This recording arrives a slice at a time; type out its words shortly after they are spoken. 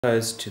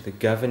opposed to the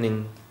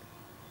governing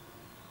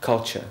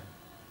culture,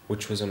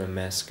 which was on a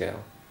mass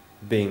scale,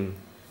 being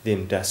the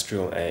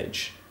industrial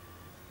age.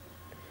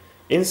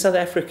 In South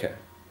Africa,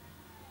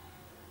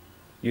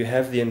 you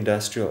have the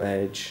industrial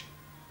age,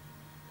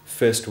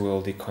 first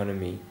world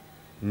economy,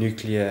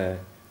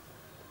 nuclear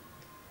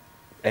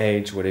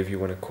age, whatever you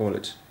want to call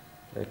it.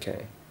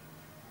 Okay.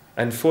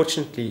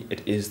 Unfortunately,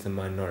 it is the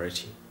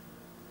minority.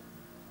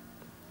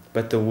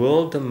 But the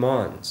world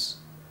demands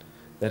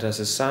that our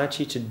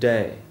society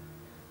today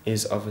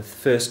is of a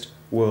first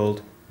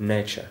world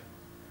nature,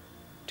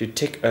 to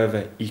take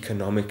over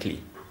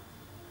economically.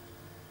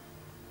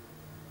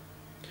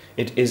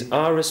 It is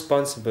our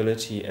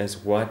responsibility as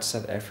white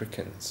South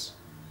Africans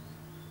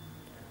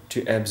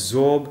to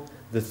absorb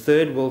the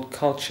third world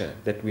culture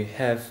that we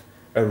have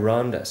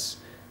around us,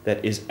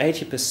 that is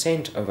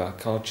 80% of our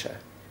culture,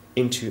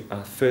 into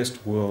our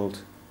first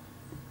world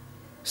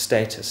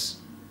status.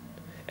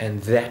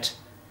 And that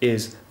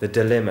is the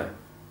dilemma,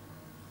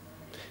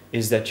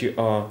 is that you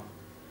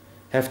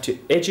have to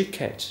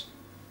educate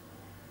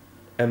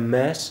a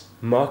mass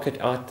market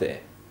out there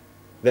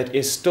that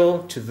is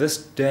still to this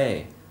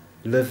day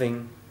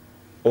living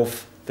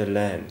off the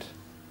land,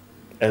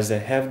 as they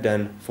have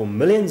done for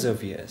millions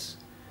of years.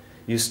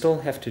 You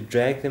still have to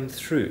drag them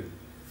through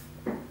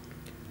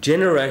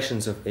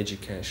generations of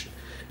education,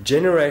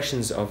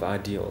 generations of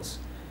ideals,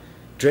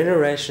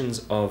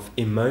 generations of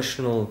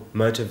emotional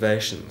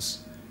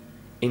motivations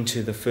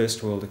into the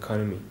first world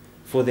economy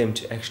for them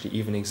to actually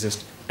even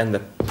exist. And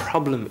the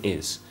problem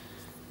is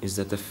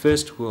that the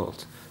first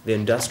world, the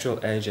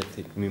industrial age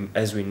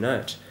as we know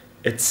it,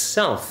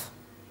 itself,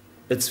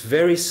 its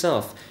very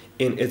self,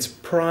 in its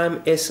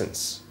prime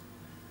essence,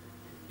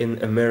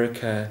 in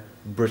America,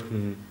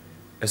 Britain,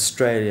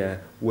 Australia,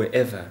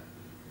 wherever,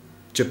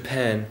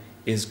 Japan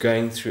is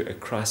going through a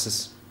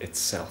crisis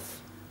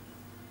itself.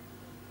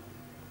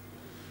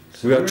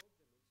 So